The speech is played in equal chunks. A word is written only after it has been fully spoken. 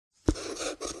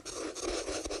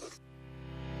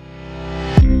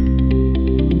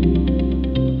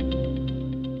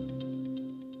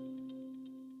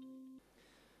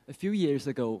few years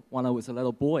ago, when I was a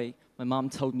little boy, my mom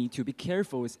told me to be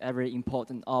careful with every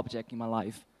important object in my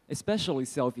life, especially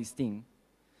self-esteem.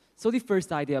 So the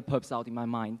first idea pops out in my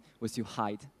mind was to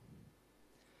hide.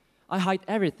 I hide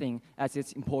everything as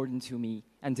it's important to me,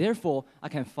 and therefore I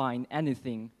can find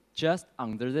anything just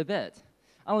under the bed.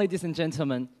 And ladies and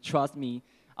gentlemen, trust me,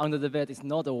 under the bed is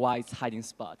not a wise hiding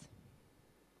spot.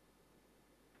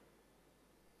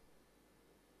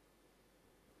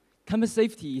 Campus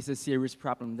safety is a serious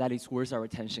problem that is worth our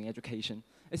attention in education,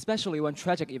 especially when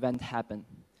tragic events happen.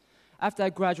 After I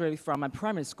graduated from my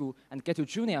primary school and get to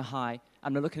junior high,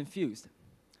 I'm a little confused.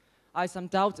 I had some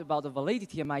doubt about the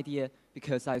validity of my idea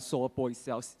because I saw a boy's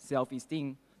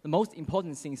self-esteem, the most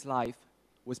important thing in his life,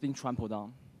 was being trampled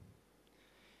on.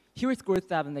 He was grade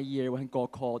 7 a year when he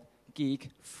got called geek,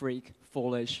 freak,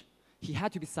 foolish. He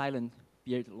had to be silent,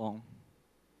 beard long.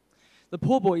 The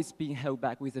poor boy is being held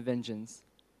back with a vengeance.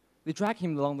 They dragged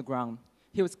him along the ground.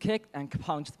 He was kicked and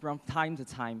punched from time to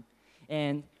time.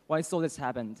 And when I saw this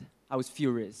happen, I was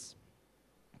furious.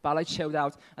 But I chilled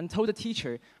out and told the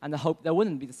teacher, and I hoped that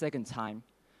wouldn't be the second time.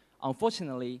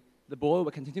 Unfortunately, the boy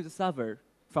will continue to suffer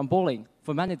from bullying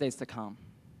for many days to come.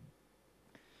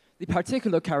 The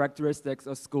particular characteristics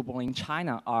of school bullying in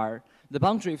China are the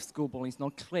boundary of school bullying is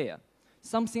not clear.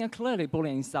 Something are clearly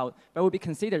bullying insult, but will be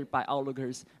considered by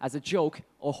onlookers as a joke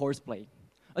or horseplay.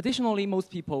 Additionally,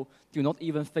 most people do not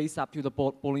even face up to the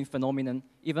bullying phenomenon,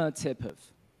 even a tip of.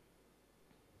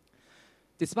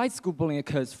 Despite school bullying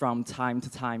occurs from time to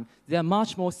time, there are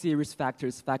much more serious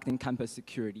factors affecting campus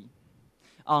security.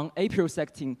 On April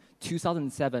 16,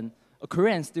 2007, a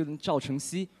Korean student, Zhao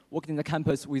Chengxi, walked in the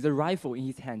campus with a rifle in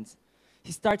his hands.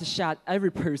 He started to shoot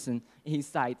every person in his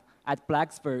sight at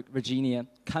Blacksburg, Virginia,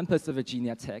 campus of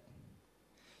Virginia Tech.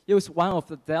 It was one of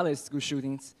the deadliest school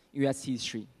shootings in U.S.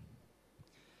 history.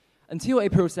 Until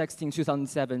April 16,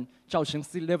 2007, Zhao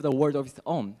Chengxi lived a world of his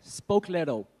own, spoke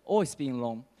little, always being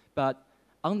alone. But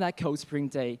on that cold spring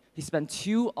day, he spent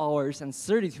 2 hours and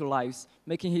 32 lives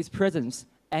making his presence,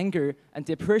 anger, and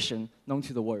depression known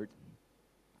to the world.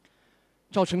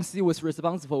 Zhao Chengxi was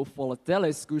responsible for the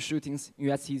deadliest school shootings in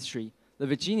U.S. history, the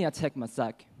Virginia Tech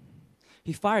massacre.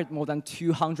 He fired more than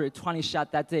 220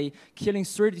 shots that day, killing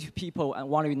 32 people and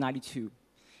 192.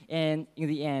 And in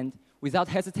the end, without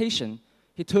hesitation,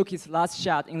 he took his last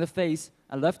shot in the face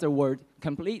and left the world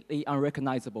completely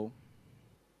unrecognizable.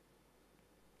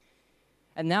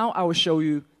 And now I will show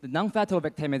you the non-fatal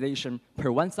victimization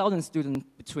per 1,000 students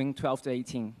between 12 to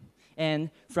 18. And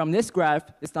from this graph,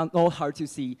 it's not all hard to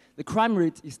see. The crime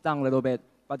rate is down a little bit,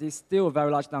 but it's still a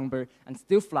very large number and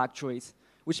still fluctuates,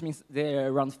 which means there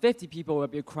are around 50 people will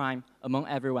be a crime among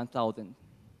every 1,000.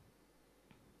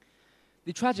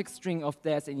 The tragic string of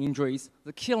deaths and injuries,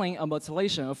 the killing and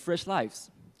mutilation of fresh lives.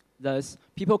 Thus,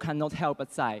 people cannot help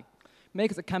but sigh.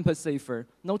 Make the campus safer,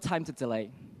 no time to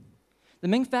delay. The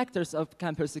main factors of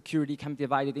campus security can be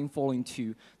divided in following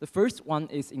 2. The first one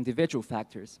is individual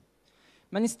factors.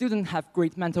 Many students have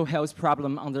great mental health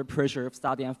problems under pressure of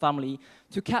study and family.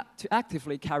 To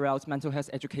actively carry out mental health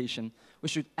education, we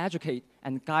should educate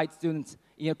and guide students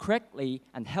in a correctly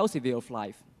and healthy view of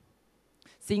life.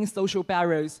 Seeing social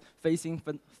barriers,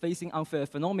 facing unfair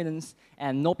phenomena,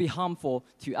 and not be harmful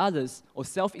to others or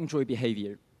self-injury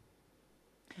behavior.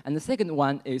 And the second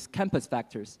one is campus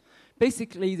factors.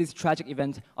 Basically, these tragic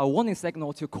events are a warning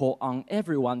signal to call on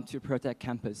everyone to protect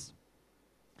campus.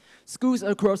 Schools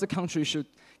across the country should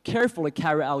carefully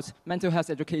carry out mental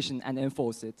health education and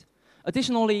enforce it.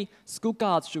 Additionally, school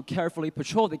guards should carefully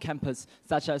patrol the campus,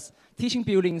 such as teaching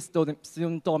buildings,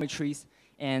 student dormitories,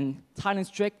 and tying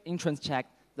strict entrance checks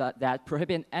that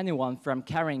prohibit anyone from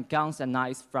carrying guns and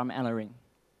knives from entering.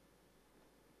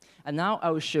 And now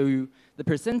I will show you the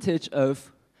percentage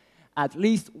of at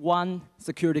least one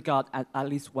security guard at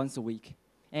least once a week.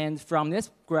 And from this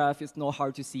graph, it's not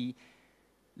hard to see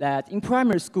that in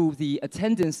primary school, the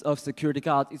attendance of security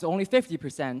guard is only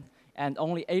 50% and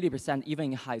only 80%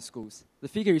 even in high schools. The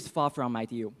figure is far from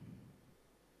ideal.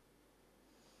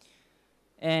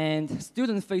 And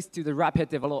students face to the rapid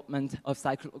development of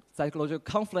psychological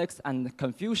conflicts and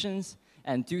confusions,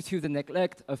 and due to the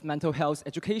neglect of mental health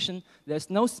education, there's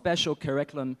no special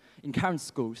curriculum in current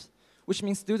schools, which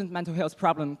means student mental health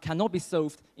problem cannot be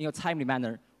solved in a timely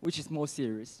manner, which is more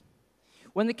serious.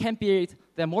 When they can't bear it,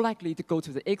 they're more likely to go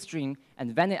to the extreme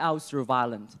and vent it out through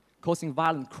violence, causing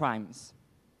violent crimes.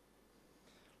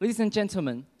 Ladies and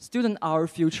gentlemen, students are our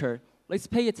future. Let's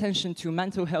pay attention to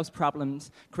mental health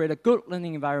problems, create a good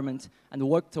learning environment, and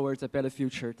work towards a better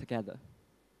future together.